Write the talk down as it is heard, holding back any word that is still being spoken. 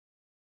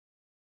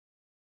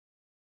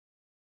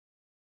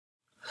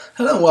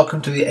Hello and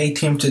welcome to the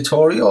ATM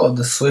tutorial of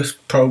the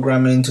Swift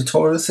programming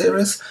tutorial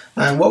series,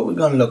 and what we're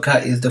going to look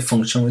at is the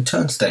function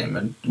return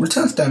statement.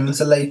 Return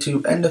statements allow you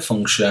to end a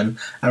function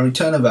and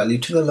return a value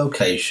to the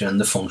location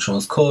the function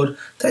was called.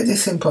 Take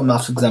this simple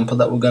math example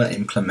that we're going to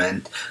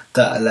implement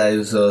that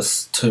allows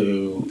us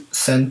to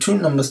send two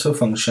numbers to a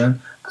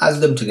function,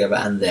 add them together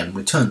and then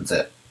returns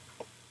it.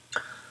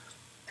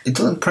 It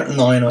doesn't print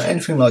line or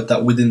anything like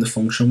that within the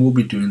function. We'll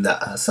be doing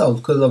that ourselves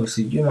because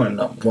obviously you might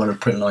not want to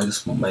print line,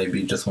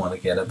 maybe just want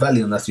to get a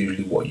value, and that's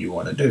usually what you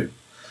want to do.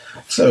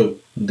 So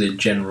the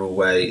general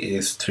way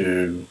is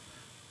to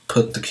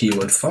put the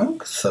keyword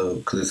func, so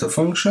because it's a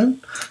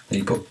function, then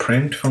you put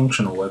print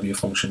function or whatever your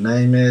function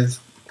name is.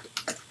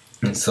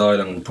 Inside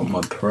I'm going to put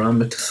my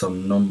parameter, so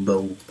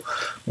number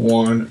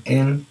one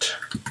int,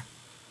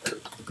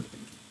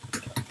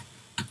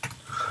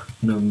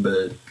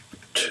 number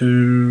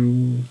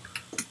two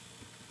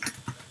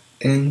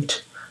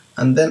int,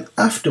 and then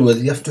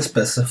afterwards you have to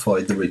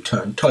specify the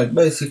return type,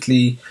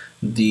 basically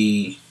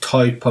the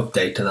type of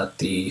data that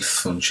the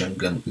function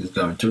is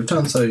going to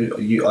return. So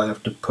I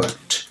have to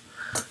put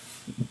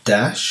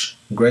dash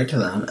greater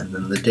than, and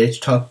then the data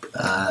type,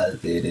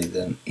 as it is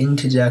an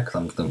integer because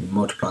I'm going to be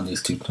multiplying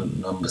these two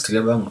numbers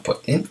together, I'm going to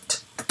put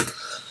int.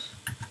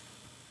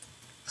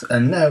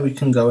 And now we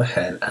can go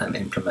ahead and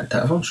implement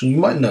that function. You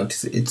might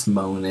notice it's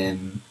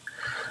moaning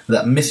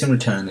that missing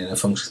return in a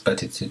function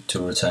expected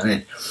to return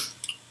in.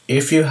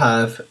 If you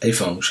have a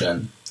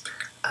function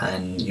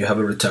and you have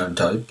a return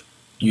type,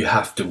 you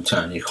have to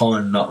return. You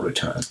can't not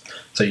return.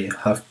 So you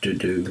have to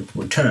do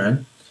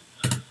return,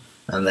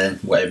 and then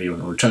whatever you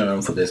want to return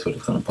on. For this, we're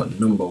just going to put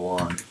number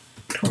one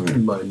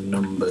divided by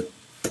number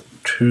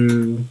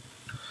two.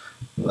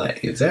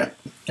 That is it.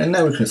 And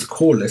now we can just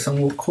call this, and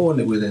we'll call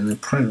it within the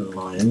print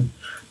line.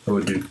 So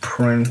we'll do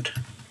print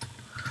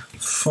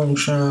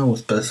function. We'll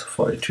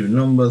specify two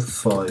numbers,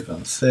 5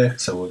 and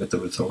 6. So we'll get the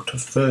result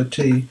of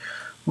 30.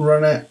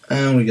 Run it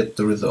and we get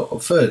the result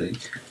of 30.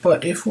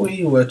 But if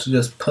we were to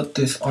just put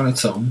this on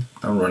its own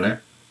and run it,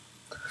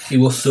 it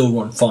will still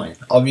run fine.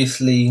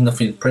 Obviously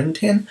nothing's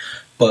printing,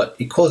 but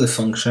it calls this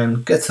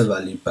function, gets a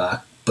value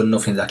back, but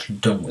nothing's actually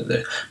done with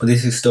it. But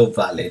this is still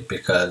valid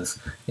because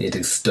it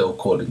is still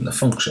calling the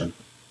function.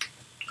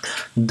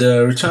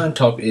 The return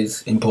type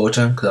is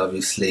important because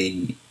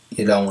obviously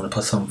you don't want to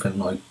put something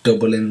like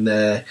double in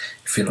there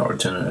if you're not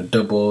returning a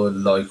double.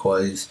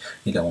 Likewise,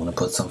 you don't want to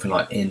put something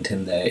like int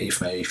in there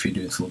if you're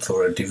doing some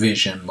sort of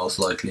division. Most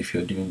likely if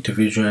you're doing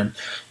division,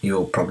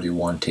 you'll probably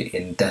want it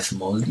in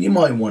decimals. You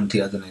might want it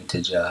as an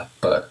integer,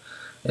 but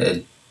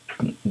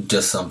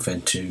just something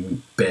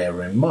to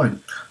bear in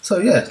mind. So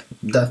yeah,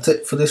 that's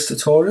it for this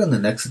tutorial. In the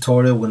next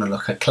tutorial we're going to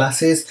look at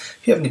classes.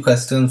 If you have any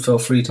questions, feel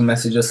free to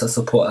message us at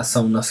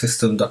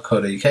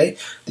support@somnosystem.co.uk.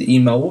 The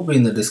email will be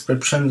in the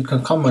description. You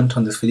can comment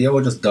on this video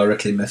or just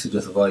directly message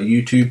us via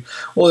YouTube.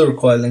 All the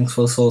required links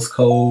for source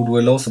code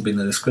will also be in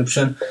the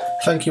description.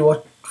 Thank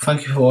you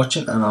for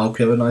watching, and I hope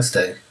you have a nice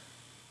day.